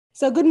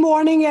So good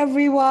morning,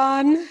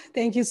 everyone.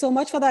 Thank you so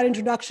much for that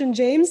introduction,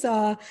 James.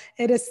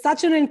 It is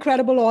such an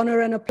incredible honor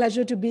and a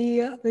pleasure to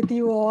be with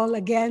you all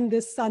again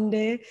this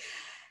Sunday.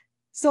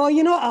 So,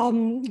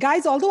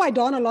 guys, although I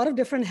don a lot of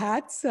different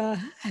hats,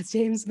 as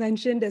James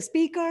mentioned, a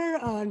speaker,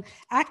 an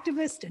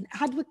activist, an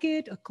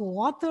advocate, a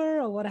co-author,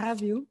 or what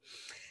have you.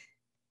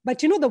 But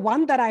the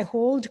one that I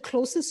hold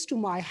closest to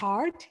my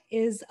heart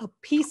is a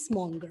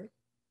peacemonger.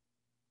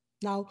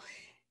 Now,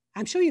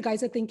 I'm sure you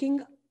guys are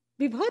thinking,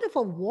 we've heard of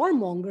a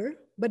warmonger,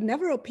 but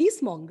never a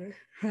peacemonger,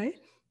 right?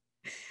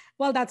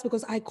 Well, that's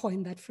because I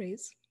coined that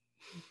phrase.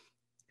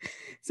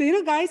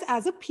 So, guys,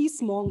 as a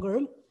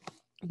peacemonger,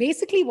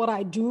 basically what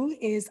I do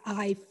is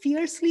I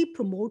fiercely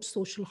promote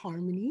social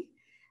harmony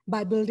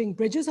by building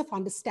bridges of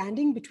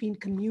understanding between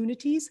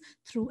communities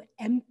through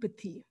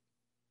empathy.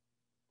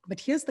 But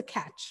here's the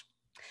catch.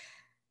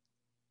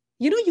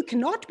 You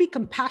cannot be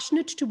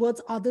compassionate towards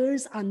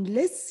others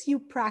unless you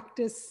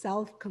practice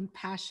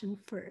self-compassion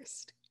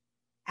first,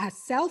 as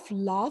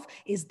self-love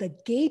is the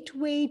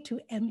gateway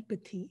to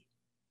empathy.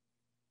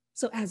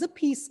 So as a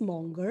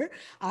peacemonger,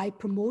 I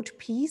promote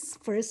peace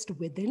first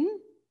within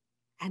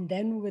and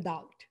then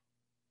without.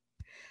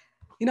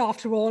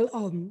 After all,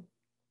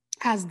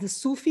 as the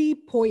Sufi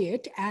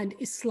poet and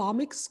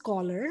Islamic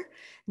scholar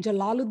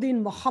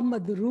Jalaluddin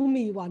Muhammad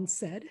Rumi once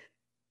said,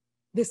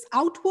 this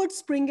outward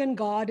spring and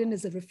garden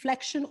is a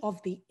reflection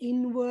of the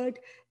inward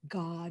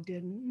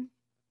garden.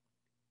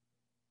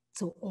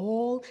 So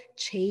all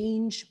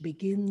change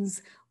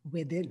begins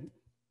within.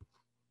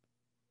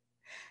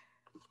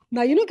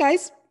 Now,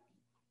 guys,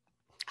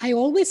 I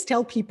always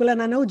tell people,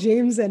 and I know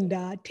James and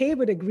Tay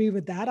would agree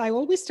with that, I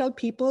always tell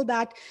people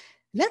that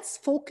let's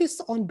focus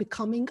on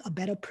becoming a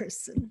better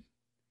person,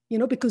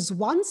 because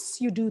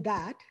once you do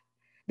that,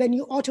 then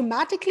you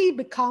automatically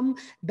become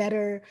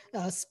better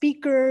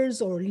speakers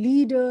or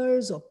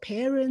leaders or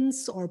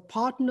parents or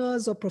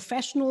partners or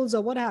professionals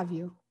or what have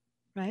you,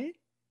 right?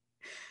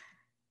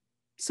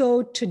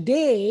 So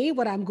today,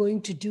 what I'm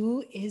going to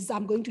do is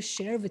I'm going to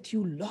share with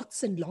you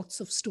lots and lots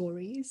of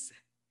stories.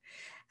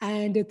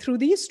 And through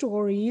these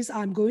stories,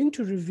 I'm going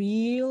to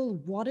reveal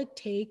what it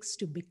takes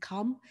to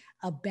become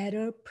a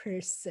better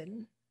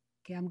person.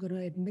 Okay, I'm going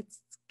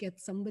to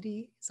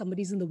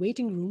somebody's in the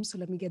waiting room, so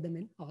let me get them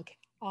in. Okay,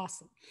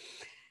 awesome.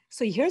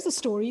 So here's a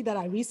story that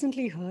I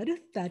recently heard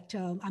that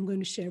I'm going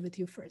to share with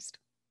you first.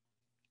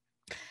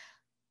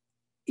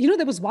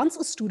 There was once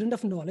a student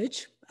of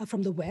knowledge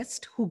from the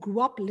West who grew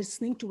up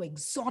listening to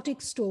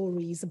exotic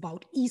stories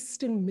about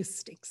Eastern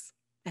mystics,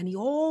 and he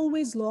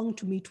always longed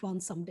to meet one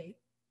someday.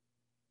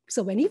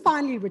 So when he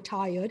finally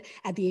retired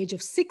at the age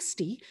of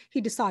 60, he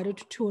decided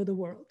to tour the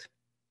world.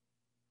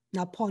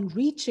 Now, upon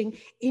reaching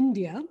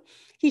India,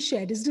 he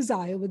shared his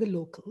desire with the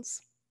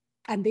locals.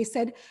 And they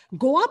said,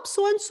 go up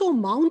so-and-so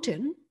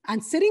mountain,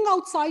 and sitting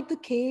outside the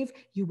cave,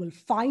 you will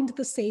find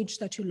the sage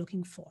that you're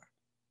looking for.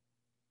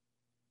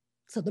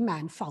 So the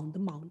man found the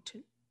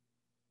mountain.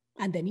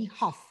 And then he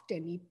huffed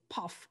and he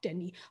puffed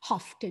and he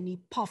huffed and he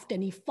puffed,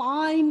 and he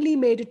finally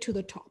made it to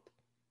the top.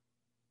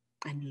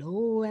 And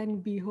lo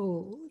and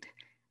behold,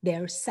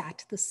 there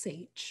sat the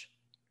sage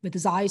with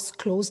his eyes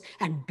closed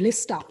and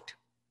blissed out.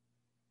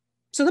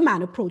 So the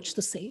man approached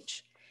the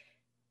sage.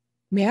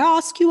 May I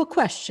ask you a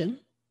question?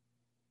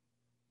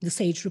 The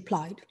sage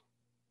replied,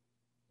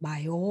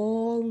 by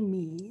all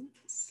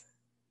means.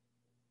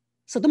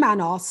 So the man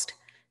asked,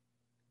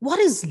 what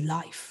is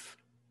life?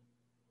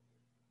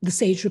 The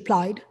sage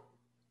replied,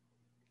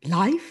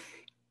 life?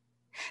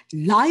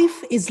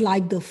 Life is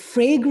like the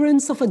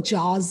fragrance of a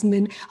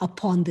jasmine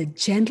upon the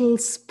gentle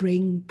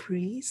spring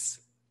breeze.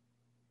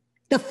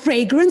 The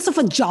fragrance of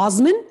a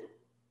jasmine?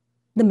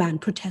 The man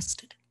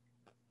protested.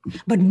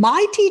 But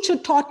my teacher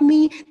taught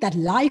me that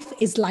life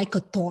is like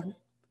a thorn.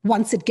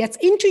 Once it gets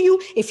into you,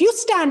 if you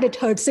stand, it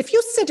hurts. If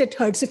you sit, it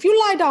hurts. If you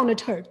lie down,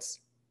 it hurts.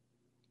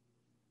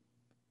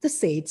 The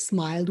sage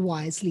smiled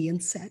wisely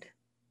and said,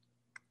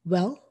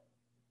 well,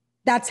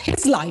 that's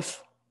his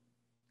life.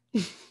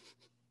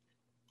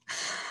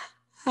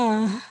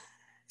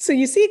 So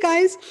you see,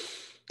 guys,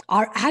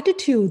 our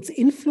attitudes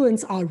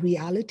influence our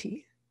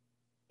reality.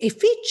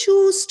 If we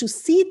choose to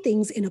see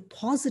things in a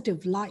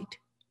positive light,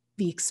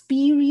 we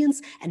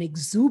experience an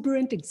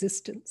exuberant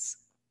existence.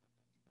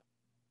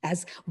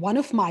 As one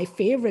of my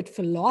favorite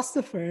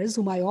philosophers,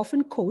 whom I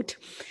often quote,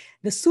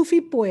 the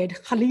Sufi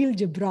poet Khalil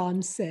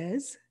Gibran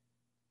says,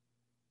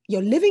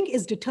 your living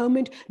is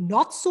determined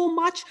not so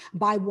much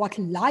by what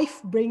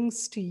life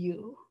brings to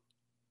you,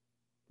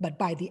 but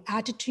by the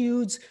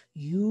attitudes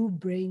you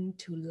bring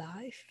to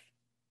life.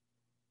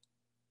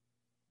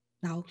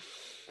 Now,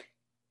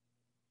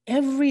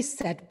 every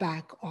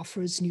setback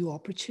offers new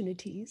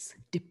opportunities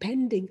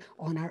depending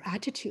on our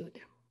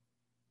attitude.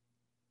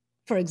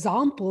 For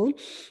example,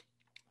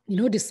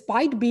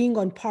 despite being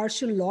on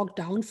partial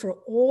lockdown for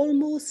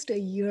almost a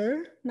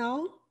year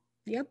now,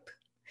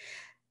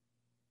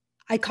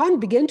 I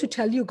can't begin to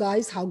tell you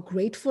guys how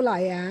grateful I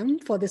am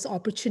for this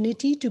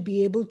opportunity to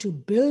be able to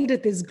build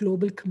this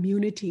global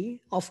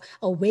community of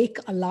awake,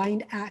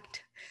 aligned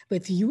act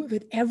with you,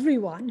 with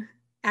everyone.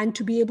 and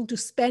to be able to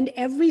spend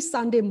every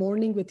Sunday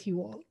morning with you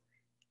all,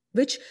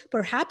 which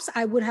perhaps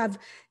I would have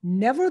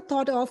never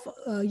thought of,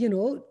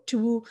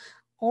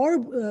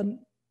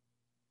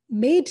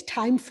 made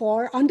time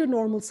for under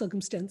normal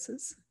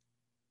circumstances.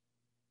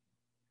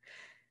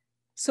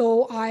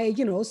 So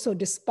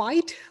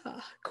despite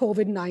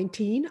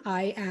COVID-19,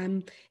 I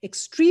am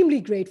extremely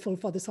grateful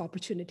for this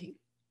opportunity.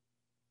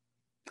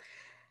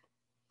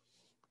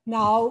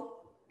 Now,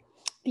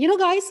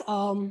 guys,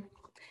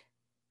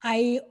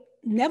 I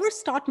never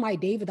start my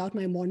day without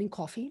my morning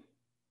coffee.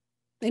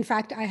 In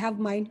fact, I have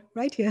mine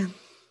right here.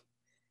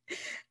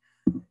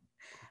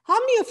 How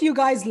many of you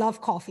guys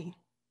love coffee?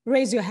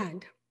 Raise your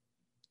hand.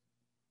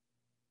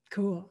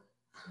 Cool.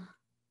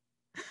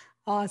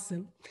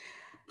 Awesome.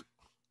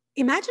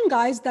 Imagine,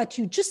 guys, that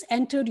you just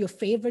entered your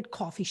favorite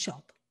coffee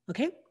shop,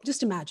 okay?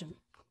 Just imagine.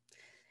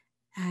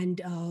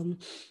 And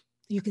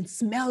you can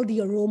smell the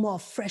aroma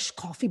of fresh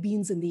coffee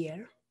beans in the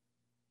air.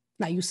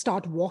 Now you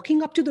start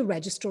walking up to the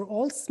register,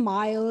 all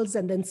smiles,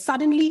 and then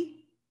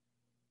suddenly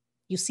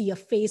you see a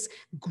face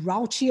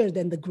grouchier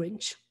than the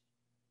Grinch.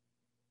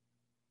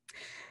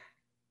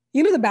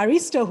 The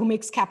barista who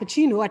makes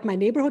cappuccino at my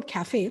neighborhood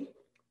cafe,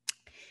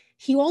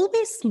 he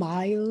always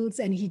smiles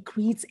and he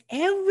greets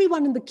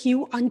everyone in the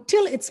queue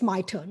until it's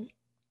my turn.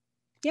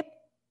 Yep.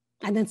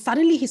 And then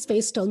suddenly his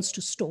face turns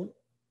to stone.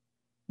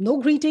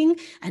 No greeting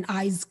and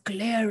eyes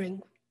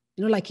glaring,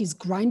 like he's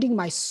grinding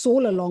my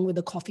soul along with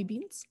the coffee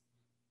beans.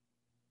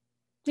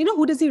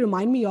 Who does he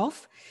remind me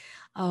of?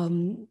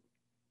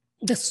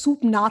 The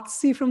soup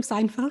Nazi from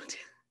Seinfeld.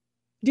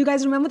 Do you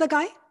guys remember the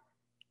guy?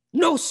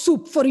 No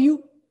soup for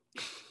you.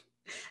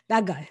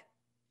 That guy.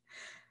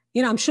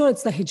 I'm sure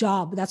it's the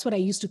hijab. That's what I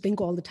used to think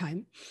all the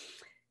time.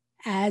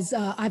 As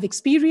I've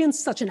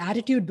experienced such an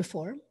attitude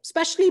before,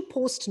 especially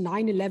post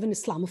 9/11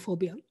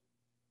 Islamophobia.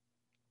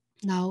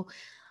 Now,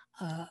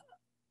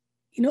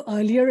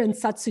 earlier in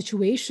such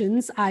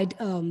situations, I'd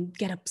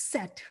get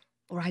upset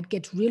or I'd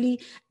get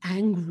really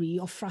angry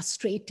or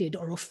frustrated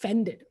or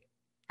offended.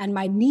 And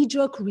my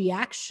knee-jerk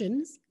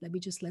reactions, let me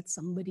just let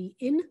somebody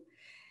in.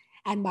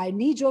 And my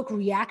knee-jerk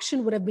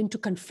reaction would have been to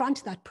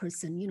confront that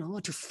person,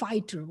 or to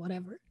fight or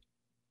whatever.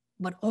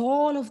 But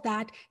all of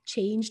that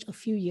changed a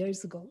few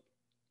years ago.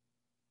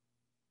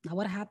 Now,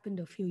 what happened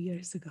a few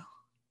years ago?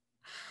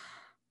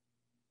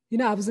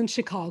 I was in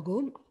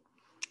Chicago,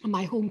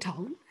 my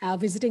hometown,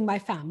 visiting my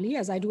family,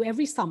 as I do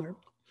every summer.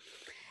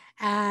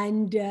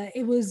 And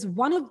it was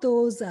one of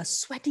those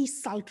sweaty,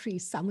 sultry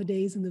summer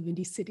days in the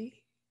Windy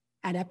City.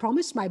 And I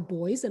promised my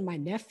boys and my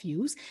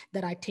nephews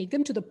that I'd take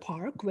them to the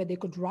park where they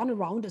could run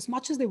around as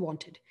much as they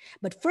wanted.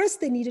 But first,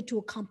 they needed to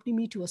accompany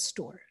me to a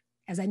store,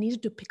 as I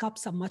needed to pick up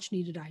some much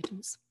needed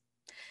items.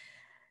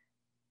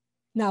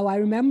 Now, I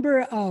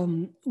remember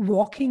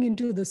walking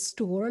into the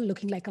store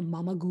looking like a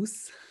mama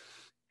goose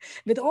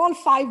with all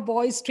 5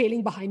 boys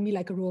trailing behind me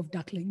like a row of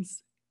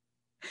ducklings.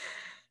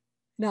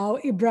 Now,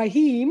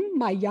 Ibrahim,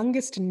 my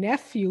youngest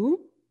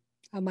nephew,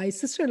 my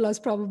sister-in-law is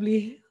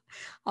probably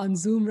on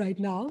Zoom right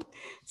now.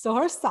 So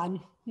her son,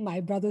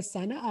 my brother's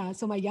son,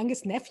 so my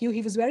youngest nephew,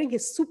 he was wearing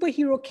his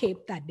superhero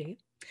cape that day.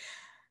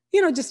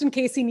 Just in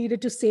case he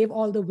needed to save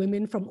all the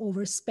women from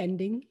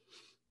overspending.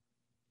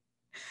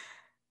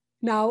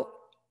 Now,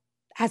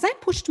 as I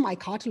pushed my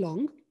cart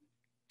along,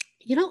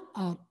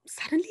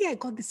 suddenly I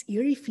got this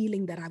eerie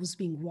feeling that I was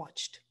being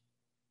watched.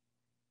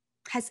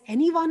 Has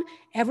anyone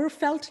ever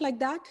felt like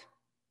that?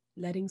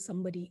 Letting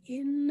somebody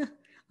in?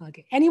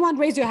 Okay. Anyone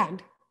raise your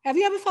hand? Have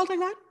you ever felt like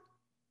that?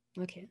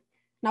 Okay.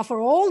 Now,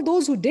 for all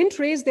those who didn't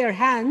raise their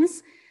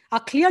hands are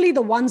clearly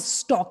the ones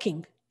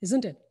stalking,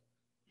 isn't it?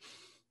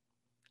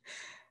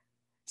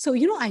 So,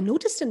 I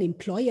noticed an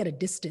employee at a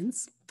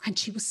distance and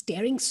she was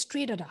staring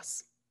straight at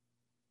us.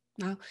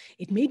 Now,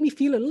 it made me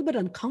feel a little bit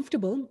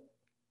uncomfortable,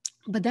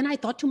 but then I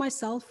thought to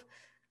myself,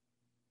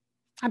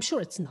 I'm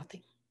sure it's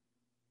nothing.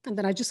 And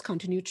then I just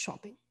continued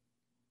shopping.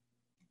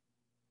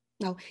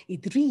 Now,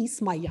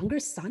 Idris, my younger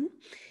son,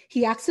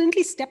 he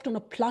accidentally stepped on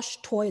a plush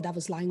toy that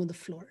was lying on the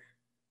floor.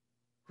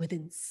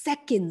 Within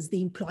seconds,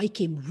 the employee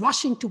came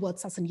rushing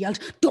towards us and yelled,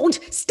 "Don't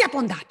step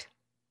on that."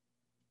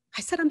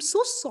 I said, "I'm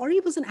so sorry,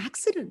 it was an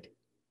accident."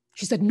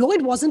 She said, "No,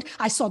 it wasn't.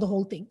 I saw the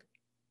whole thing."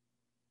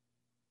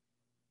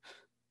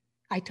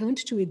 I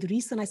turned to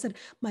Idris and I said,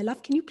 "My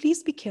love, can you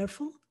please be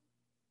careful?"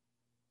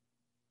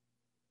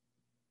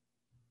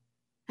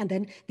 And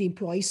then the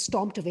employee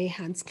stomped away,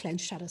 hands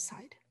clenched at her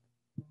side.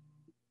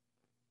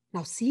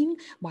 Now, seeing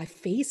my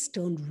face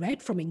turn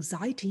red from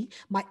anxiety,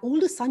 my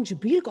older son,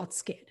 Jibril, got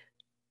scared.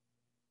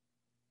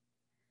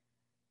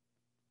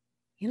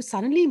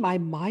 Suddenly my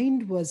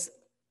mind was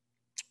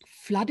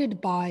flooded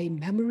by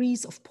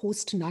memories of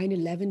post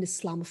 9/11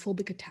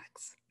 Islamophobic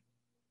attacks.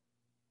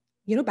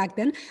 Back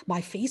then, my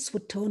face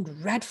would turn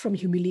red from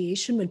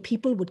humiliation when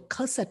people would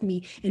curse at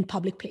me in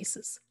public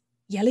places,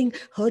 yelling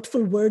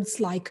hurtful words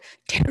like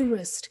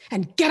terrorist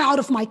and get out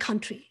of my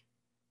country.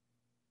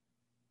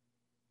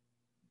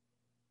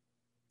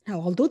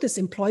 Now, although this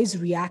employee's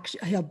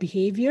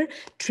behavior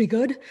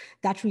triggered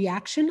that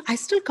reaction, I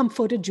still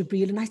comforted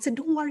Jibril and I said,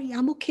 "Don't worry,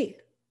 I'm okay,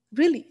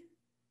 really."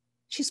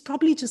 She's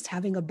probably just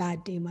having a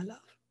bad day, my love.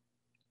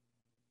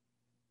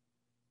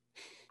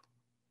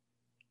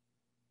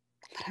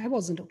 But I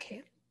wasn't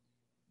okay.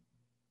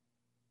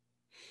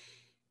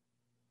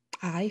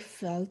 I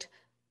felt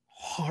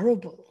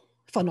horrible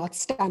for not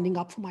standing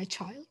up for my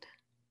child.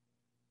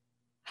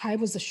 I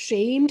was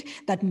ashamed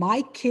that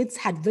my kids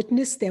had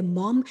witnessed their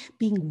mom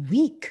being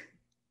weak.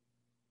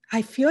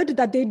 I feared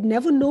that they'd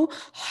never know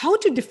how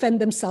to defend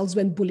themselves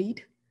when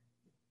bullied.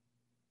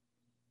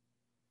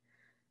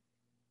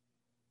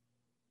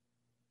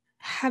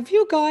 Have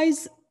you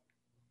guys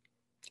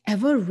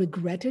ever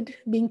regretted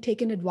being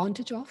taken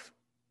advantage of?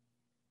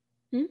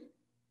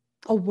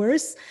 Or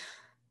worse,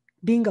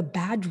 being a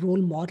bad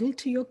role model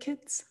to your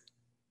kids?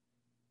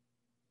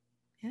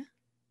 Yeah.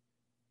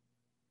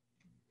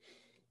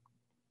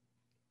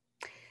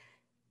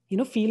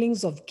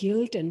 Feelings of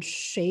guilt and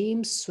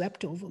shame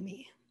swept over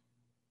me.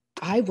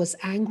 I was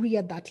angry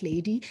at that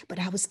lady, but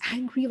I was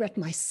angrier at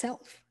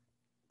myself.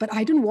 But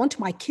I didn't want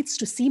my kids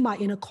to see my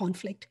inner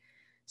conflict.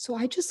 So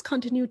I just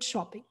continued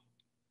shopping.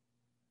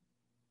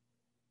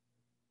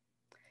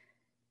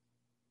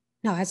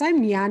 Now, as I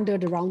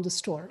meandered around the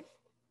store,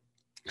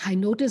 I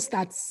noticed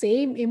that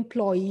same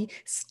employee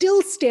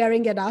still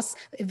staring at us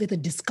with a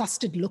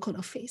disgusted look on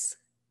her face.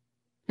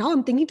 Now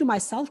I'm thinking to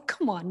myself,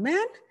 come on,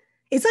 man.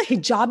 Is a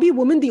hijabi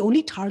woman the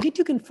only target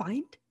you can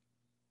find?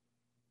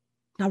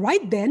 Now,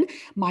 right then,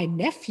 my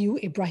nephew,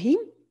 Ibrahim,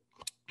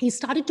 he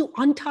started to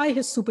untie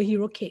his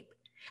superhero cape.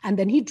 And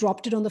then he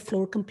dropped it on the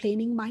floor,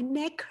 complaining, my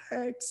neck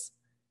hurts.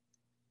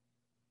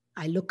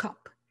 I look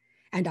up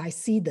and I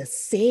see the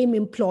same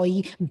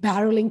employee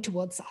barreling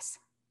towards us.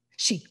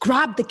 She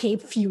grabbed the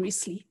cape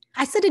furiously.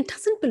 I said, it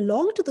doesn't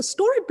belong to the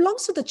store, it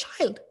belongs to the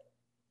child.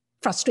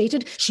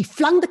 Frustrated, she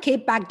flung the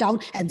cape back down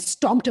and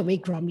stomped away,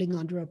 grumbling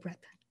under her breath.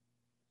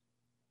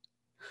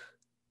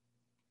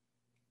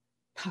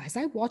 As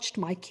I watched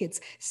my kids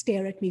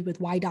stare at me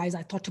with wide eyes,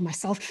 I thought to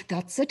myself,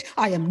 that's it,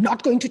 I am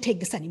not going to take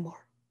this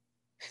anymore.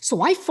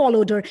 So I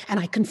followed her and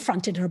I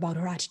confronted her about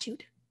her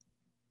attitude.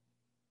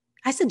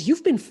 I said,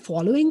 you've been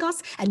following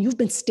us and you've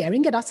been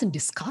staring at us in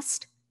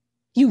disgust.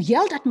 You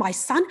yelled at my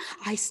son,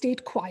 I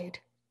stayed quiet.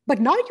 But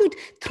now you're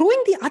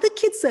throwing the other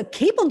kids a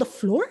cape on the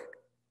floor?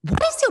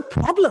 What is your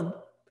problem?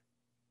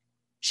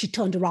 She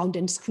turned around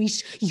and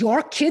screeched,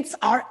 your kids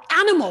are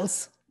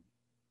animals.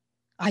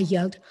 I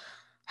yelled,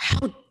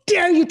 how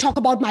dare you talk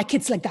about my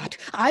kids like that?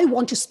 I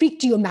want to speak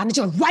to your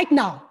manager right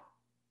now.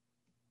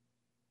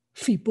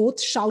 We both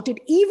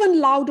shouted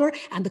even louder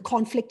and the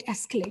conflict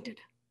escalated.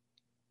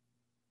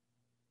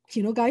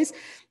 Guys,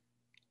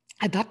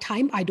 at that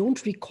time, I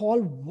don't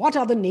recall what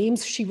other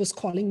names she was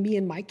calling me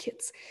and my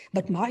kids,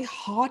 but my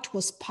heart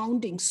was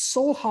pounding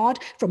so hard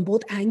from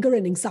both anger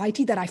and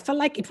anxiety that I felt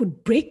like it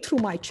would break through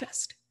my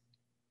chest.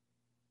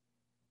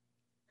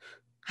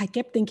 I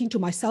kept thinking to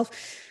myself,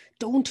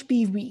 don't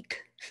be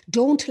weak.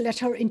 Don't let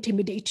her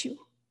intimidate you.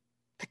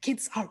 The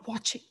kids are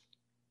watching.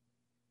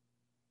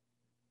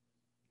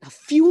 Now,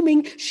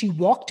 fuming, she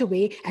walked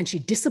away and she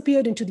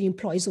disappeared into the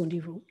employees only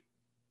room.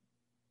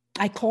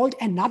 I called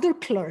another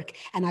clerk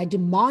and I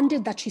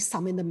demanded that she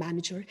summon the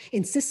manager,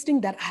 insisting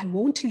that I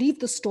won't leave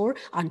the store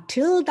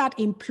until that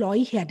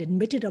employee had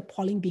admitted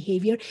appalling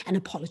behavior and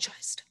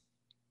apologized.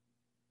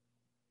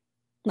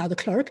 Now, the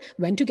clerk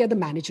went to get the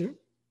manager,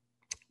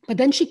 but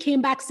then she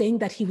came back saying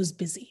that he was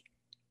busy.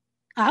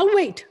 I'll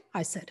wait,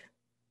 I said.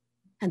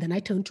 And then I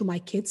turned to my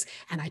kids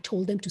and I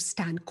told them to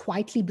stand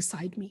quietly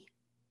beside me.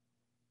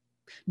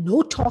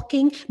 No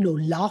talking, no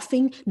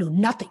laughing, no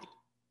nothing.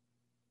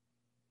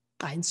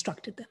 I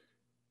instructed them.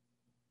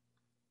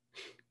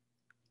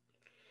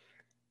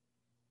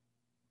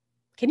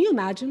 Can you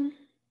imagine?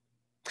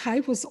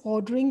 I was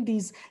ordering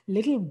these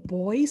little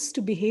boys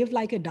to behave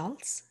like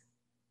adults.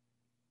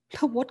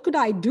 Now, what could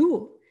I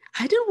do?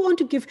 I didn't want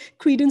to give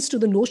credence to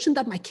the notion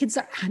that my kids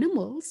are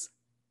animals.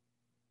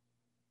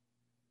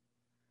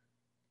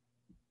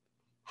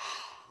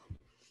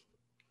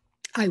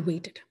 I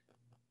waited.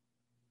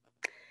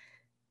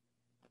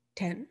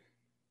 10,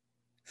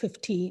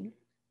 15,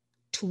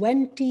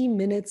 20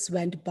 minutes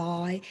went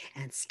by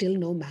and still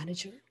no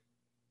manager.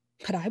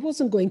 But I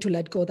wasn't going to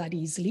let go that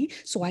easily.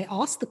 So I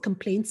asked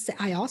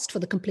for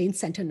the complaint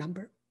center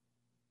number.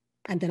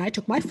 And then I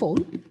took my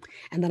phone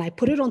and then I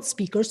put it on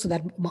speaker so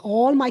that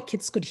all my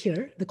kids could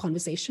hear the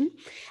conversation.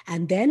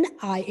 And then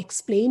I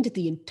explained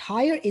the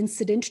entire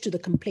incident to the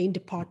complaint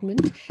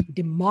department,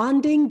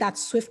 demanding that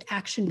swift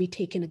action be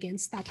taken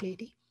against that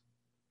lady.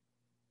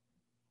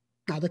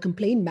 Now, the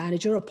complaint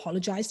manager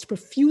apologized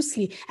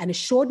profusely and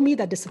assured me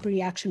that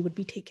disciplinary action would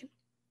be taken.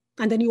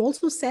 And then he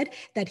also said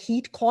that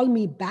he'd call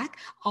me back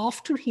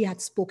after he had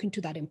spoken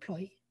to that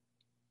employee.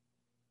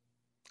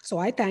 So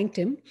I thanked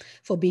him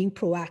for being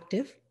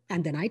proactive.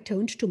 And then I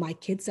turned to my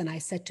kids and I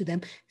said to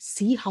them,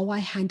 see how I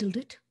handled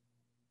it?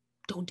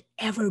 Don't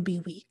ever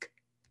be weak.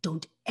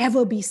 Don't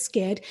ever be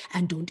scared.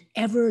 And don't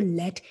ever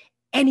let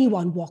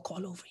anyone walk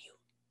all over you.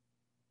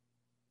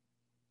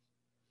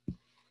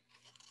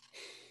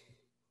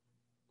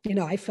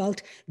 I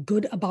felt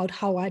good about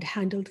how I'd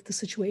handled the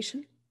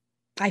situation.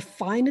 I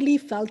finally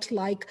felt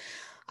like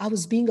I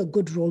was being a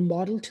good role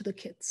model to the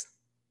kids.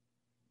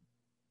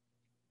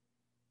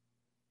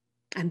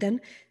 And then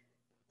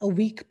a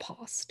week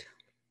passed,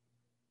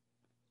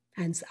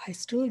 and I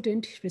still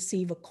didn't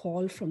receive a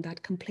call from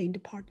that complaint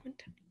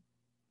department.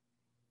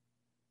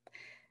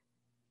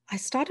 I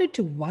started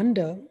to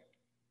wonder,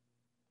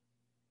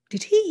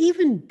 did he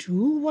even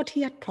do what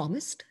he had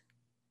promised?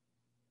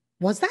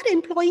 Was that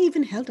employee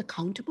even held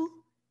accountable?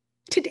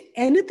 Did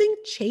anything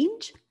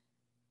change?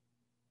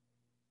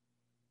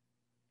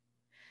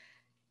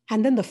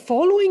 And then the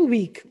following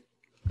week,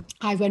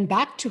 I went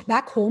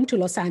back home to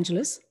Los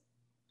Angeles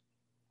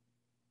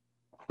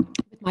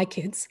with my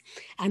kids.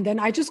 And then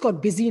I just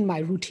got busy in my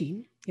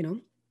routine,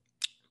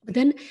 But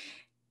then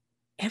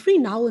every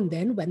now and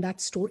then when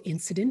that store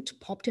incident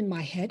popped in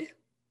my head,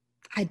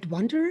 I'd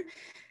wonder,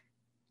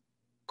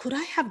 could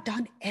I have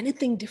done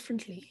anything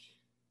differently?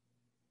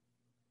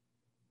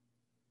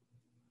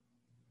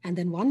 And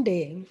then one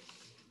day,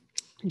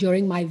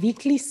 during my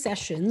weekly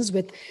sessions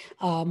with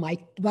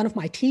one of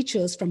my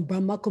teachers from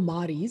Brahma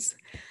Kumaris,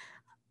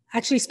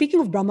 actually, speaking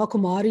of Brahma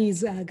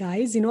Kumaris,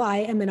 guys, I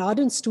am an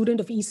ardent student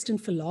of Eastern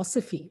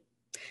philosophy.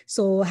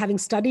 So having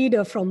studied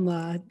from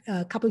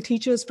a couple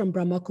teachers from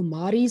Brahma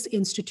Kumaris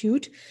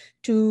Institute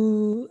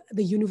to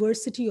the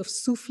University of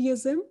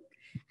Sufism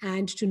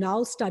and to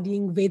now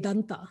studying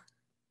Vedanta.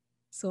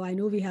 So I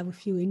know we have a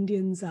few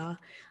Indians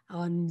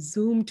on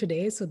Zoom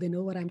today, so they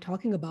know what I'm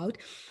talking about.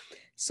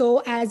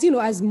 So as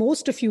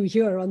most of you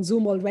here on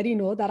Zoom already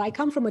know, that I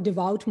come from a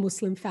devout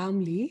Muslim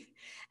family.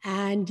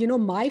 And,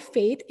 my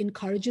faith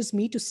encourages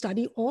me to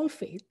study all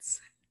faiths.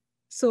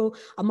 So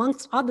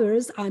amongst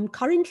others, I'm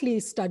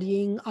currently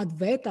studying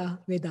Advaita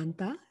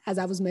Vedanta, as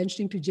I was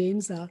mentioning to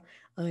James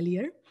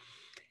earlier.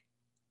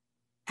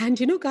 And,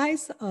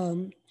 guys,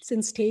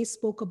 since Tay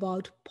spoke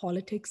about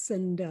politics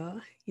and,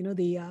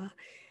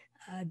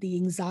 the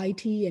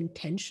anxiety and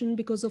tension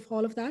because of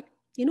all of that,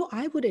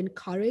 I would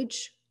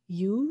encourage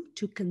you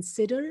to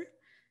consider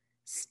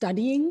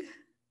studying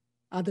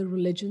other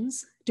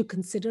religions, to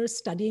consider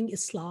studying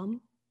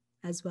Islam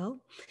as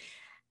well,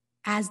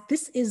 as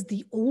this is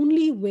the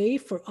only way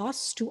for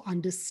us to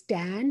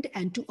understand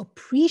and to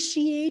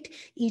appreciate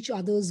each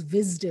other's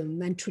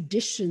wisdom and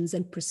traditions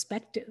and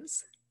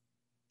perspectives.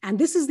 And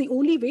this is the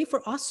only way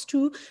for us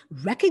to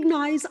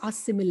recognize our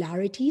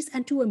similarities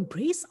and to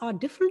embrace our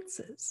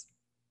differences.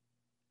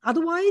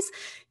 Otherwise,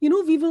 we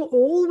will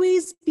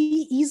always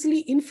be easily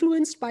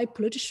influenced by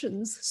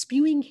politicians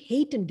spewing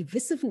hate and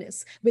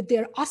divisiveness with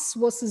their us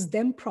versus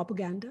them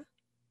propaganda.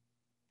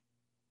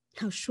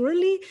 Now,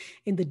 surely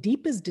in the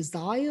deepest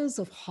desires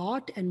of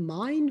heart and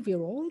mind,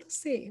 we're all the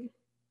same,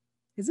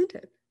 isn't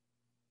it?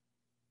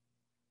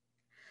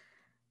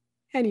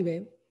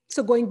 Anyway,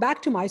 so going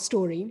back to my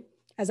story,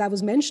 as I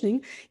was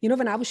mentioning,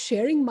 when I was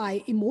sharing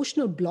my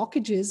emotional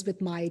blockages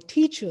with my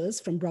teachers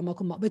from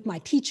with my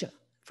teacher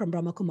from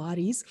Brahma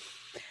Kumaris,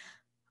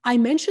 I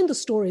mentioned the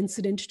store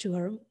incident to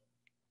her.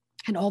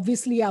 And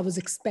obviously, I was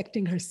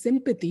expecting her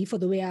sympathy for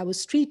the way I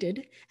was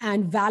treated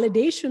and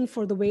validation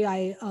for the way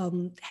I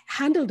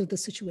handled the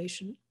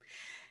situation.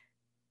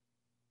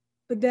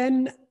 But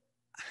then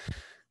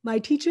my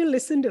teacher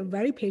listened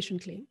very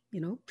patiently,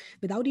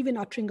 without even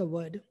uttering a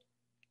word.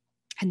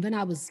 And when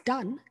I was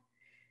done,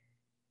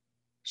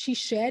 she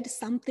shared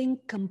something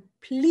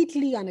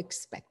completely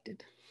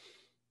unexpected,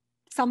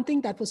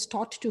 something that was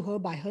taught to her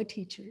by her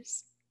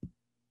teachers.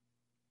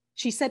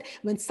 She said,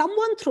 when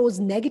someone throws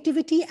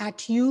negativity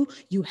at you,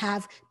 you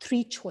have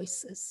three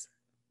choices: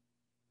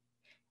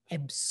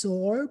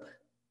 absorb,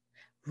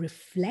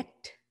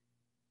 reflect,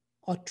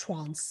 or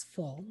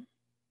transform.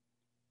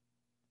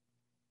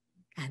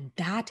 And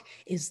that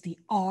is the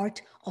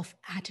art of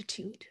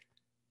attitude,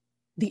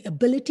 the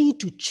ability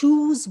to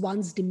choose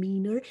one's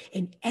demeanor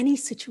in any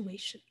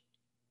situation.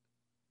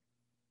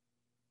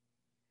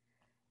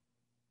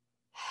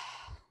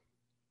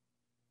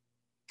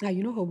 Now,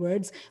 her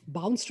words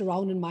bounced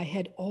around in my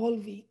head all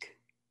week.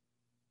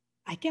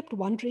 I kept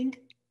wondering,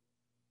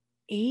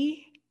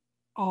 A-R-T.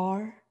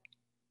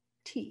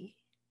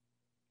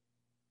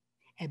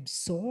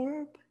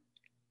 Absorb,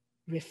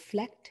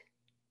 reflect,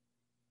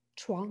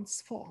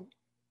 transform.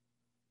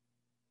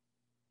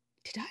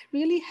 Did I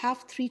really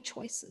have three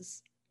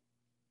choices?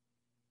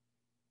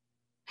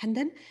 And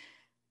then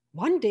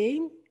one day,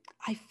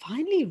 I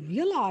finally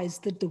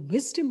realized that the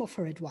wisdom of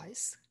her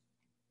advice.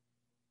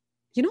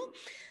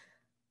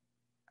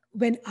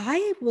 When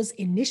I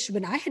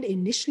had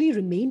initially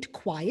remained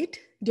quiet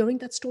during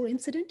that store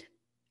incident,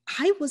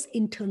 I was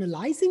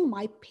internalizing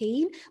my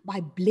pain by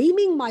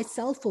blaming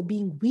myself for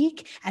being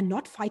weak and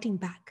not fighting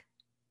back.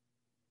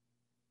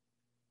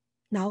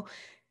 Now,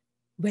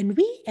 when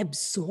we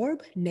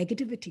absorb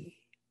negativity,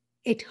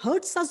 it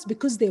hurts us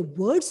because their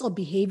words or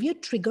behavior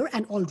trigger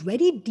an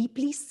already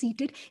deeply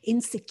seated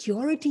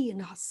insecurity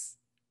in us.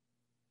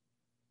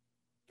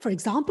 For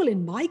example,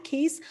 in my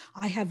case,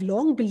 I have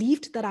long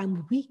believed that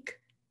I'm weak.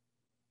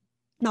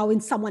 Now,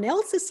 in someone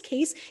else's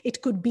case,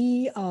 it could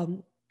be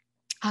I'm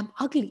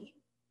ugly,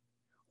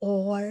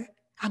 or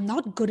I'm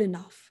not good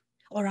enough,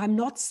 or I'm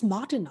not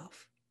smart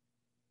enough.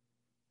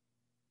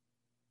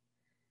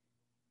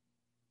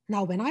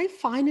 Now, when I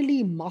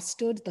finally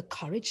mustered the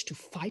courage to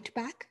fight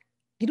back,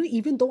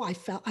 even though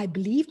I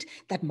believed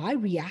that my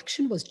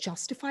reaction was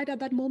justified at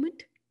that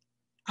moment,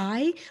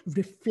 I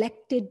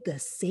reflected the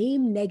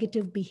same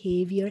negative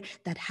behavior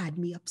that had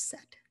me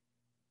upset.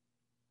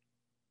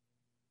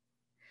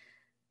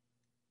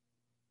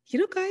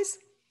 Guys,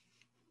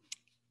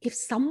 if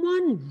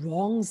someone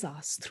wrongs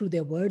us through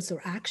their words or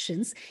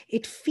actions,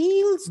 it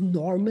feels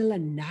normal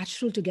and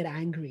natural to get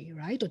angry,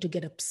 right? Or to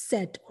get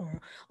upset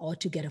or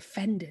to get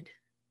offended,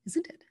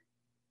 isn't it?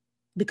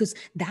 Because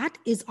that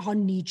is our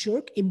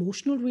knee-jerk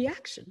emotional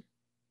reaction,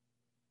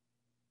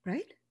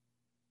 right?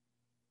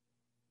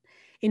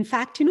 In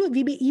fact,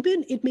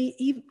 it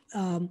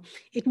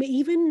may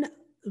even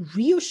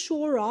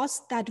reassure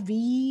us that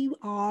we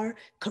are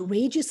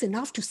courageous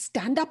enough to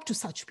stand up to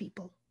such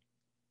people.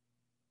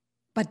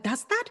 But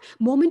does that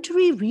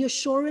momentary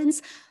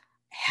reassurance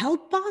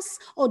help us,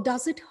 or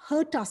does it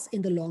hurt us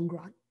in the long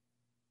run?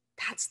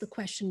 That's the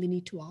question we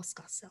need to ask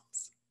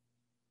ourselves.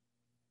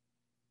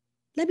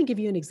 Let me give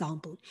you an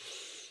example.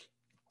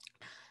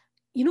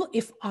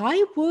 If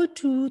I were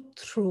to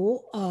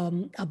throw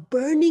a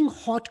burning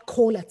hot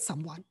coal at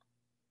someone,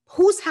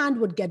 whose hand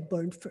would get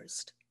burned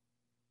first?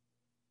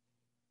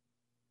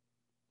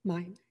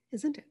 Mine,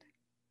 isn't it?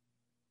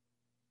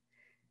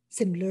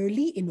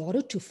 Similarly, in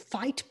order to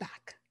fight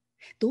back,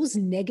 those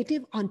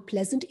negative,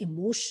 unpleasant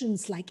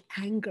emotions like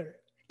anger,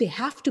 they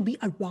have to be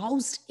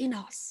aroused in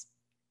us,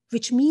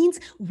 which means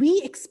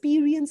we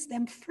experience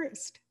them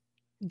first.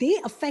 They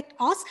affect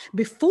us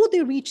before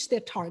they reach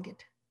their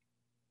target.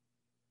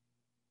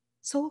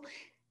 So,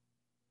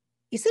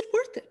 is it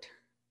worth it?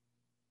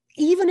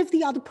 Even if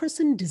the other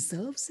person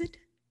deserves it?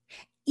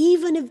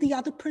 Even if the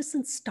other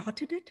person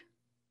started it?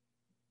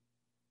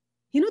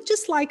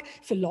 Just like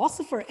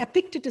philosopher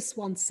Epictetus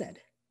once said,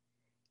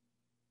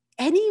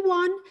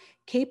 anyone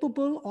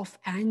capable of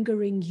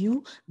angering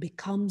you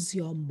becomes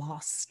your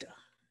master,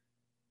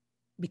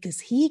 because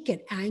he can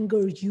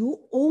anger you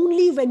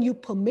only when you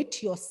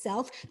permit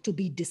yourself to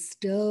be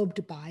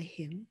disturbed by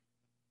him.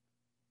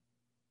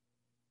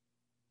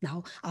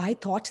 Now, I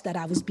thought that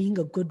I was being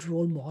a good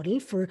role model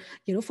for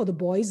the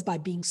boys by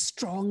being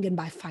strong and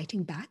by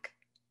fighting back.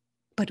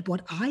 But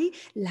what I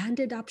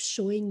landed up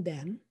showing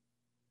them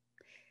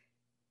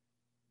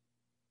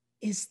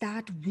is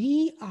that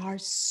we are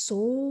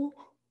so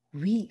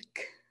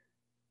weak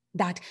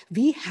that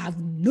we have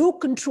no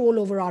control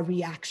over our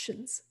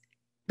reactions,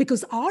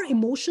 because our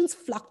emotions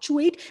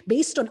fluctuate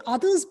based on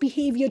others'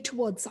 behavior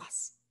towards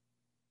us.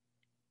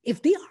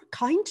 If they are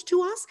kind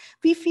to us,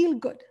 we feel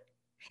good.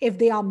 If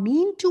they are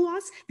mean to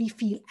us, we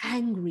feel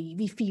angry,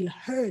 we feel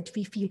hurt,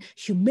 we feel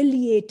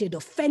humiliated,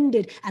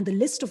 offended, and the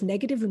list of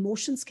negative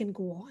emotions can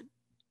go on.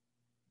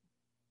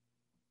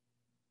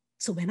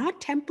 So when our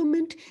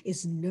temperament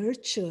is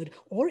nurtured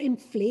or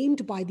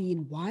inflamed by the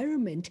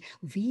environment,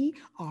 we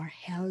are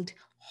held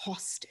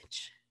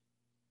hostage.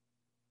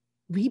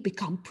 We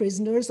become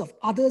prisoners of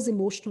others'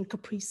 emotional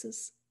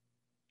caprices.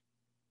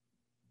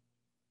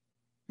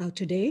 Now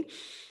today,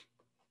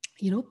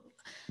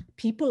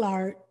 people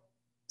are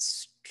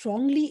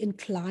strongly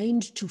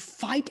inclined to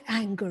fight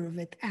anger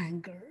with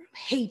anger,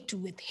 hate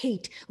with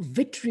hate,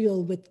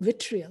 vitriol with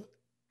vitriol,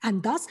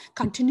 and thus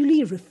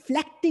continually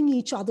reflecting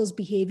each other's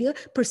behavior,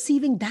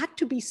 perceiving that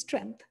to be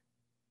strength.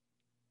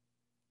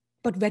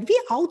 But when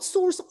we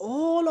outsource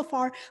all of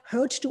our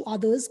hurt to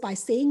others by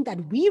saying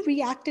that we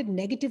reacted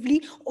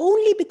negatively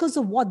only because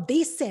of what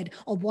they said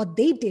or what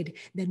they did,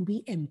 then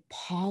we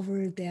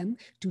empower them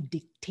to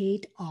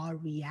dictate our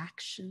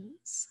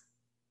reactions.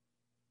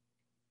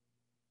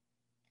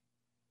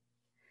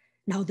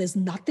 Now, there's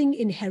nothing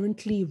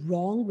inherently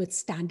wrong with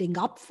standing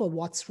up for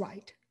what's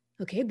right.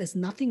 Okay, there's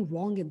nothing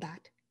wrong in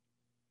that.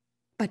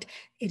 But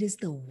it is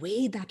the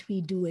way that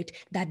we do it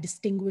that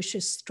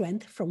distinguishes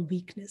strength from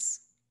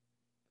weakness.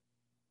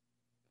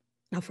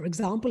 Now, for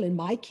example, in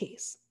my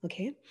case,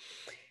 okay,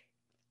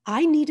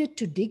 I needed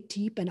to dig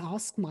deep and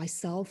ask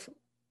myself,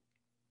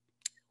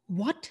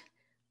 what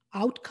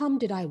outcome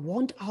did I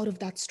want out of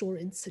that store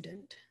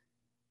incident?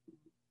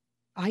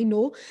 I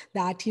know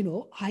that,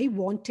 I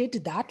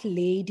wanted that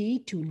lady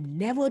to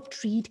never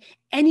treat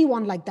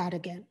anyone like that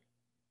again.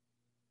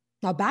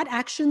 Now, bad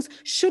actions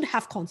should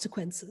have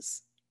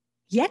consequences.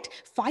 Yet,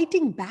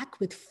 fighting back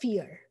with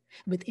fear,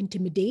 with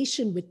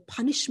intimidation, with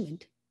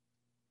punishment,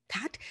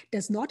 that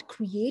does not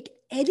create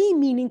any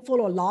meaningful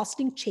or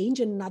lasting change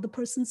in another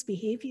person's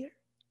behavior,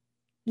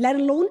 let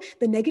alone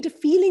the negative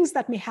feelings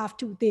that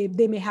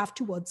they may have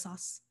towards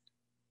us.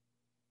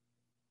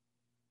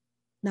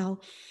 Now,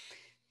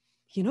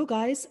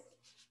 guys,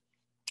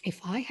 if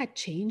I had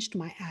changed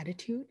my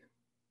attitude,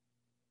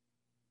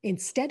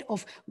 instead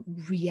of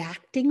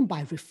reacting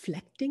by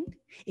reflecting,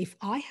 if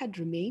I had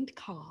remained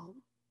calm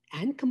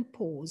and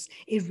composed,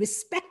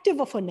 irrespective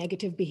of her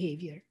negative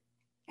behavior,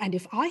 and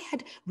if I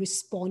had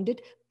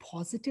responded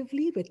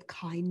positively with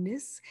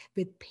kindness,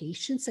 with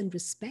patience and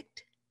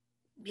respect,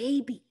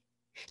 maybe,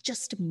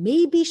 just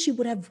maybe, she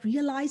would have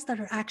realized that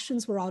her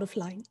actions were out of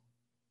line.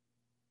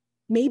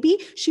 Maybe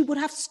she would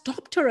have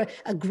stopped her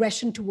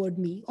aggression toward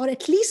me, or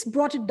at least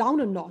brought it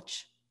down a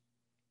notch.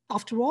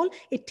 After all,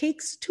 it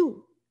takes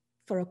two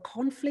for a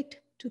conflict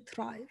to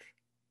thrive.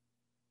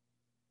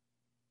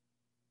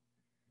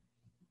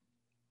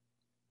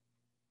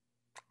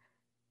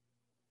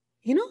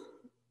 You know,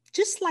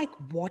 just like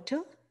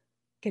water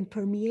can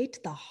permeate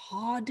the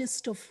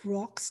hardest of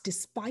rocks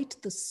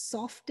despite the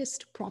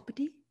softest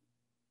property,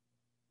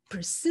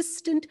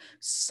 persistent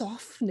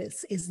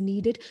softness is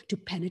needed to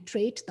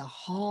penetrate the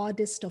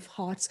hardest of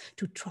hearts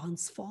to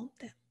transform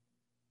them.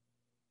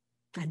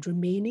 And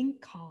remaining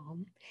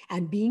calm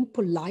and being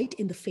polite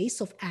in the face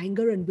of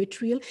anger and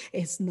vitriol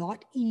is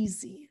not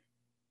easy.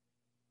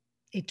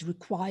 It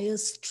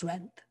requires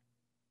strength.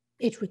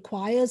 It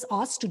requires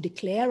us to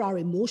declare our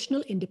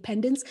emotional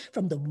independence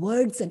from the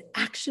words and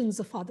actions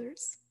of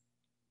others.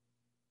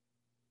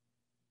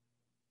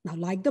 Now,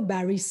 like the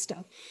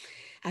barista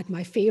at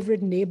my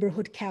favorite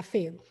neighborhood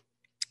cafe,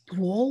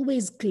 who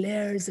always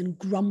glares and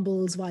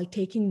grumbles while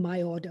taking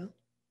my order.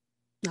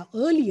 Now,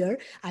 earlier,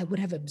 I would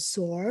have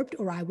absorbed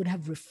or I would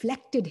have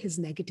reflected his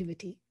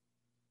negativity.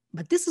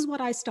 But this is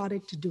what I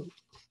started to do.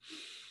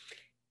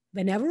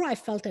 Whenever I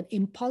felt an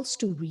impulse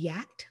to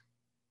react,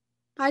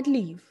 I'd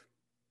leave.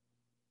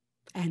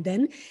 And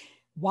then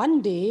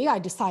one day I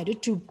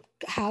decided to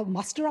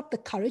muster up the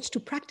courage to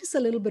practice a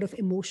little bit of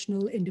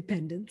emotional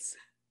independence.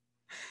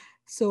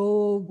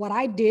 So what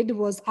I did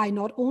was I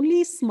not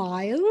only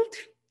smiled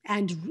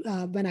and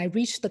when I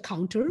reached the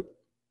counter,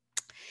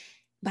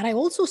 but I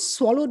also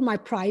swallowed my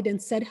pride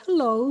and said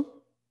hello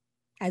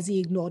as he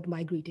ignored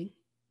my greeting.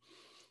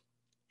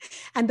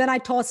 And then I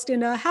tossed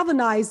in a "have a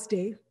nice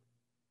day"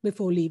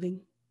 before leaving.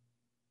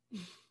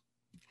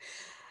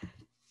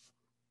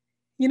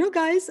 You know,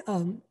 guys,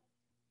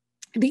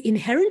 the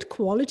inherent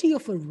quality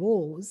of a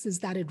rose is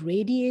that it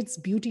radiates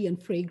beauty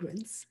and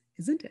fragrance,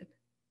 isn't it?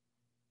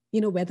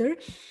 You know, whether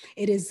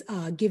it is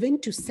given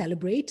to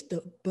celebrate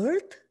the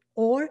birth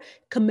or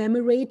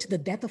commemorate the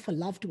death of a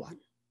loved one,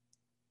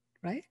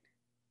 right?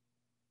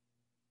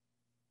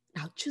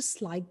 Now,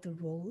 just like the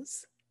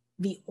rose,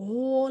 we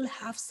all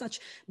have such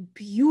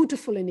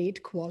beautiful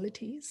innate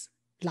qualities,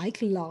 like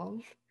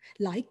love,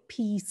 like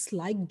peace,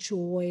 like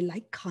joy,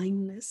 like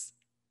kindness.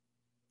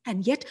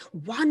 And yet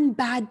one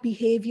bad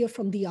behavior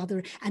from the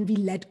other, and we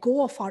let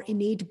go of our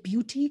innate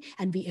beauty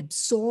and we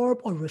absorb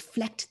or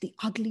reflect the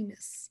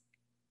ugliness.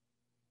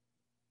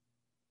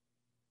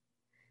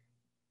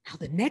 Now,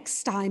 the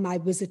next time I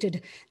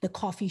visited the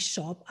coffee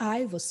shop,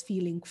 I was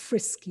feeling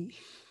frisky.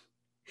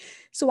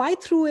 So I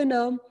threw in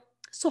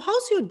 "so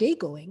how's your day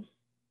going?"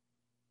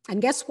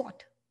 And guess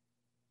what?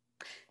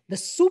 The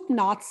soup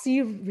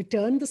Nazi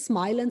returned the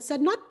smile and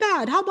said, "Not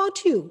bad. How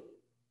about you?"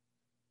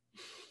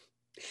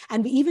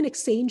 And we even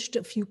exchanged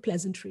a few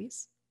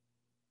pleasantries.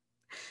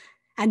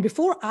 And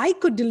before I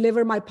could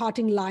deliver my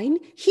parting line,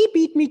 he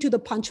beat me to the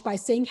punch by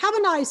saying, "Have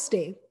a nice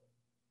day."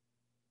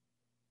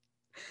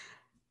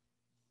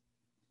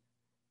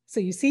 So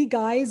you see,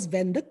 guys,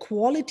 when the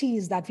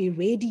qualities that we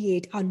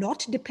radiate are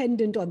not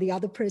dependent on the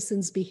other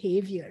person's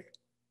behavior,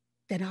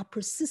 then our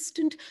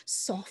persistent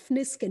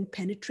softness can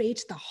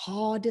penetrate the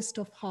hardest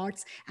of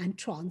hearts and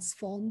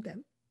transform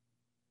them.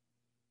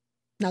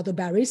 Now, the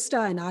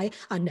barista and I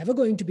are never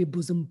going to be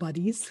bosom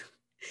buddies.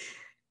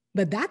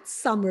 But that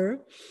summer,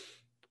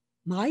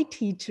 my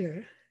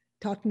teacher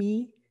taught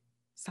me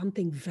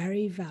something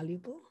very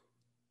valuable.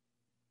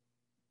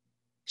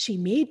 She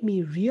made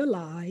me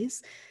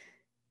realize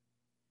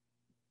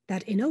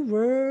that in a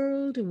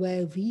world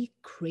where we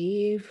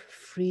crave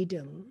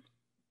freedom,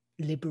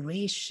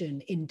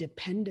 liberation,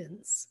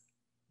 independence,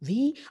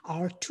 we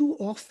are too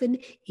often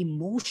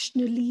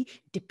emotionally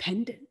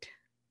dependent.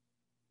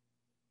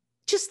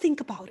 Just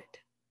think about it.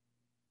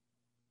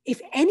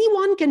 If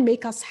anyone can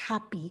make us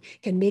happy,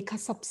 can make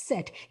us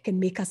upset, can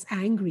make us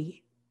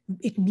angry,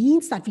 it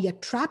means that we are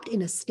trapped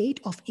in a state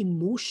of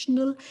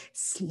emotional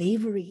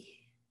slavery.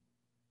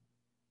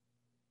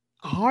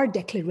 Our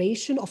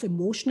declaration of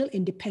emotional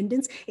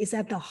independence is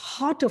at the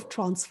heart of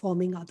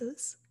transforming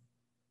others.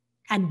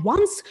 And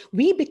once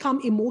we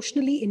become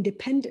emotionally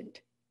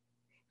independent,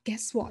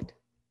 guess what?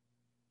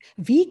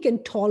 We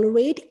can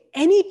tolerate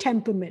any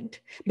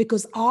temperament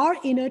because our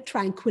inner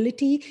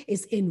tranquility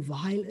is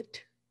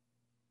inviolate.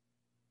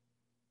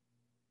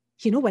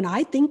 You know, when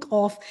I think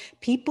of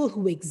people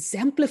who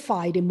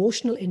exemplified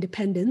emotional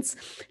independence,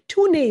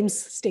 two names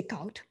stick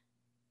out.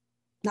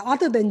 Now,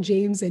 other than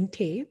James and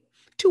Tay,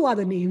 two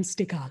other names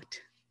stick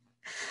out: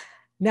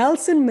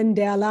 Nelson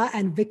Mandela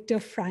and Viktor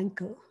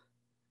Frankl.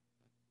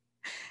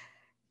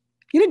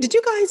 You know, did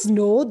you guys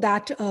know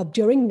that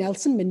during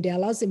Nelson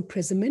Mandela's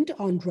imprisonment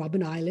on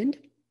Robben Island,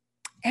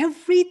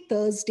 every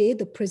Thursday,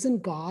 the prison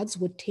guards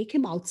would take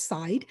him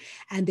outside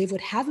and they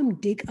would have him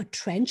dig a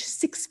trench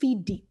 6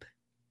 feet deep.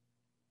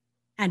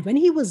 And when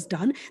he was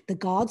done, the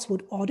guards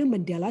would order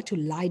Mandela to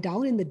lie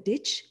down in the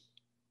ditch,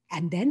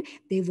 and then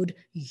they would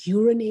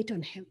urinate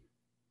on him.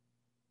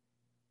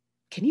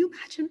 Can you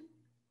imagine?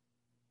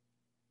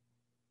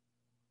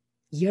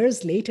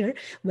 Years later,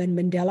 when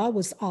Mandela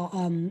was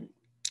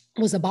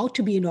was about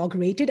to be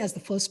inaugurated as the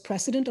first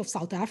president of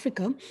South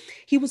Africa,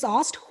 he was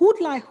asked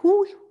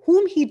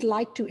whom he'd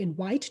like to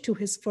invite to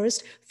his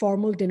first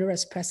formal dinner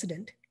as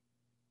president.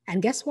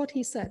 And guess what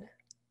he said?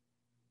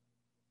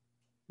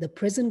 The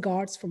prison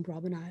guards from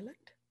Robben Island.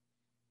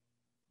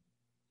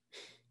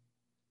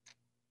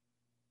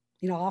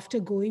 After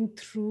going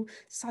through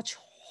such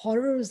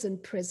horrors in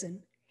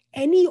prison,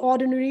 any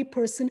ordinary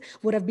person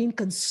would have been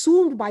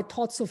consumed by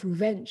thoughts of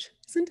revenge,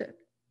 isn't it?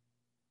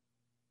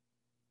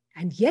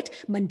 And yet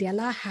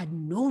Mandela had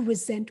no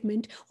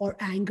resentment or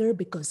anger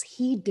because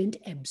he didn't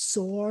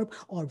absorb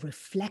or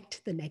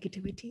reflect the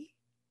negativity.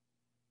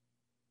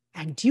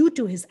 And due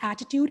to his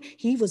attitude,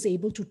 he was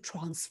able to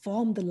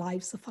transform the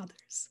lives of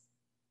others.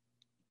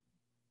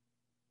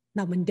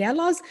 Now,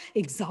 Mandela's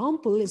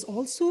example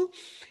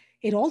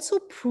it also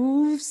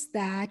proves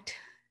that,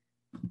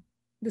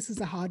 this is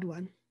a hard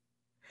one.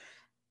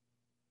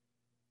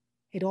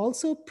 It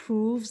also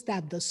proves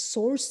that the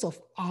source of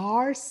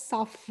our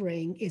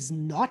suffering is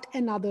not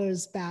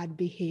another's bad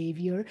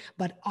behavior,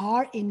 but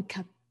our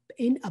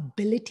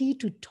inability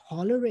to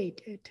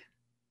tolerate it.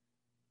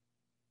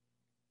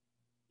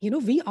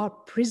 We are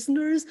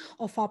prisoners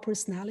of our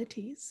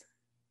personalities.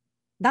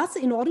 Thus,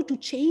 in order to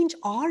change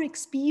our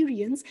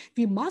experience,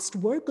 we must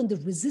work on the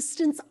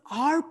resistance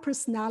our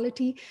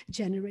personality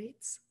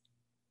generates.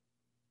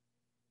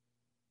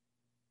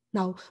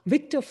 Now,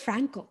 Viktor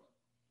Frankl,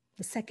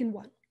 the second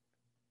one.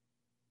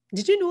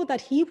 Did you know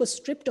that he was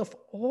stripped of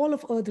all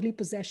of earthly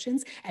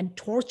possessions and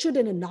tortured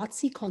in a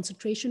Nazi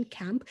concentration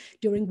camp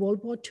during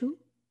World War II?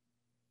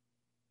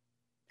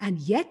 And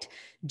yet,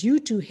 due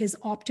to his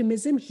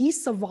optimism, he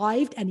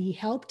survived and he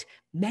helped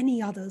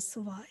many others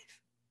survive.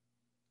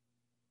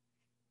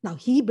 Now,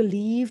 he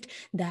believed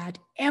that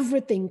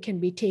everything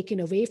can be taken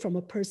away from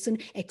a person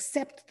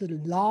except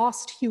the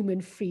last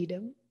human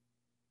freedom,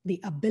 the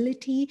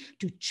ability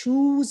to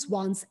choose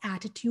one's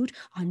attitude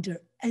under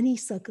any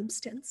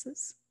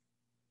circumstances.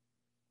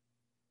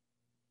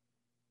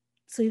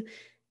 So,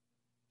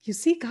 you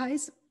see,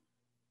 guys,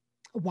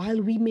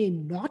 while we may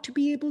not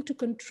be able to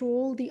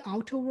control the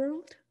outer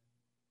world,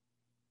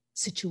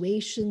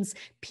 situations,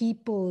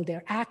 people,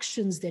 their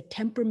actions, their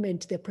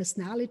temperament, their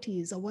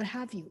personalities, or what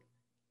have you,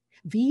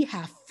 we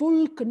have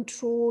full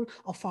control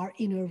of our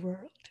inner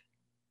world.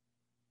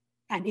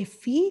 And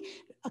if we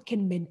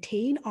can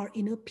maintain our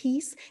inner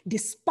peace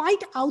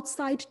despite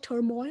outside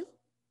turmoil,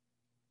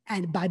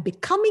 and by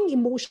becoming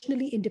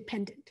emotionally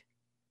independent,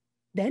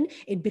 then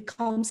it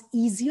becomes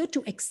easier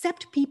to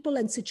accept people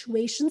and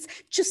situations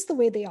just the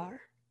way they are.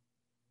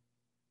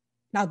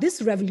 Now,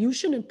 this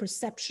revolution in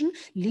perception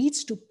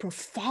leads to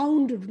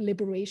profound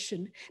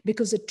liberation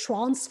because it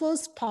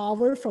transfers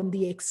power from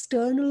the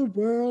external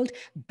world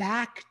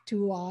back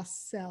to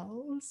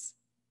ourselves.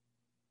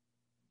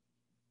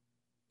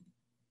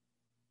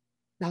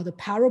 Now, the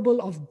parable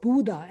of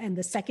Buddha and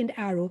the second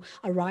arrow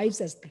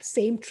arrives as the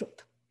same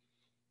truth.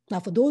 Now,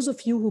 for those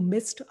of you who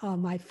missed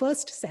my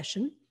first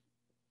session,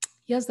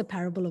 here's the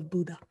parable of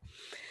Buddha.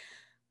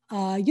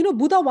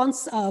 Buddha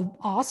once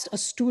asked a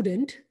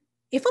student,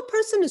 if a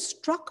person is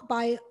struck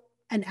by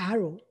an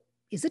arrow,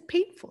 is it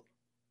painful?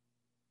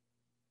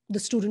 The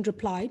student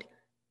replied,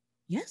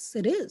 yes,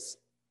 it is.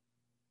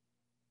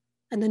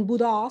 And then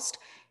Buddha asked,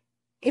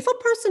 if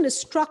a person is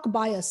struck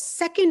by a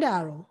second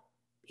arrow,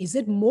 is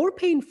it more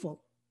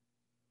painful?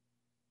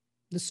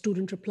 The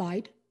student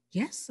replied,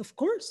 yes, of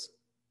course.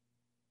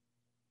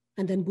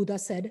 And then Buddha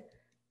said,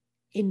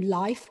 in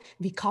life,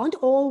 we can't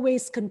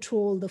always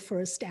control the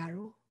first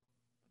arrow.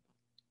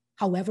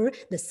 However,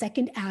 the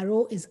second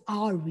arrow is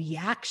our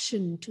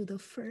reaction to the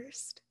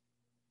first.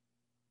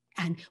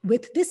 And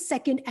with this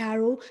second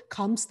arrow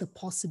comes the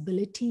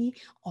possibility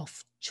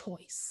of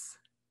choice.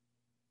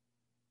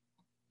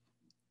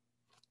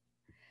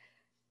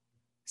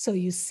 So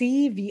you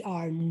see, we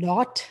are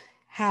not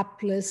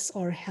hapless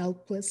or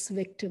helpless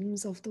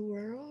victims of the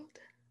world.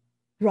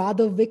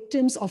 Rather,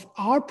 victims of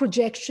our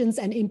projections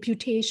and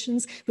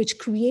imputations, which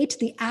create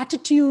the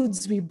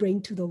attitudes we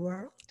bring to the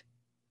world.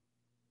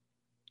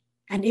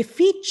 And if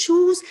we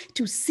choose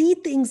to see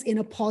things in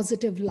a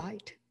positive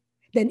light,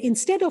 then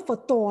instead of a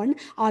thorn,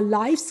 our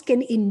lives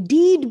can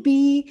indeed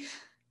be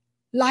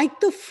like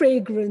the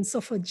fragrance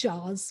of a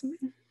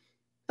jasmine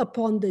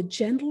upon the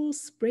gentle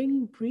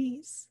spring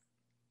breeze.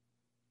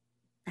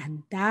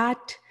 And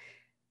that,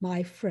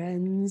 my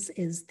friends,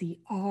 is the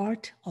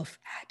art of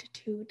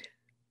attitude.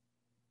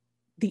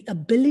 The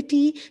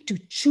ability to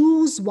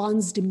choose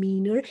one's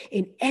demeanor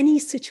in any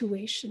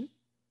situation.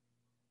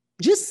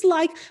 Just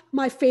like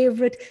my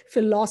favorite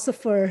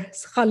philosopher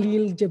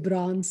Khalil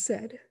Gibran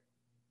said,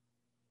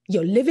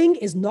 your living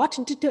is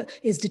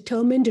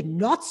determined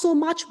not so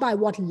much by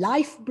what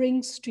life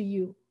brings to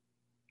you,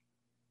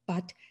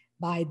 but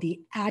by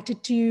the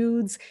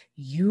attitudes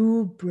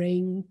you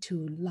bring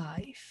to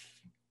life.